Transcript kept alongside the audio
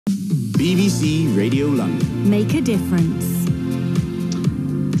BBC Radio London. Make a difference.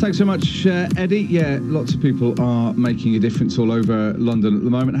 Thanks so much, Eddie. Yeah, lots of people are making a difference all over London at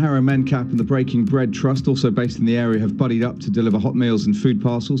the moment. Harrow Mencap and the Breaking Bread Trust, also based in the area, have buddied up to deliver hot meals and food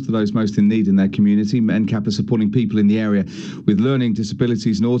parcels to those most in need in their community. Mencap are supporting people in the area with learning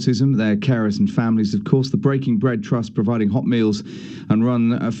disabilities and autism, their carers and families. Of course, the Breaking Bread Trust providing hot meals and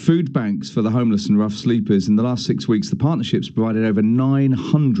run food banks for the homeless and rough sleepers. In the last 6 weeks, the partnership's provided over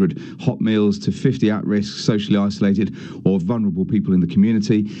 900 hot meals to 50 at-risk, socially isolated or vulnerable people in the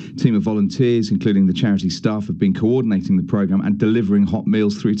community. A team of volunteers, including the charity staff, have been coordinating the programme and delivering hot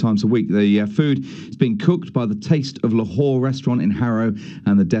meals 3 times a week. The food is being cooked by the Taste of Lahore restaurant in Harrow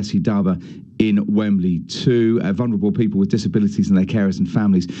and the Desi Dhaba in Wembley too. Vulnerable people with disabilities and their carers and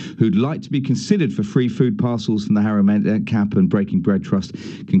families who'd like to be considered for free food parcels from the Harrow Mencap and Breaking Bread Trust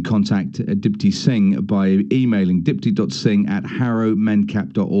can contact Dipti Singh by emailing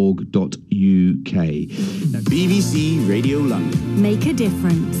dipti.singh@harrowmencap.org.uk. BBC Radio London. Make a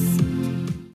difference.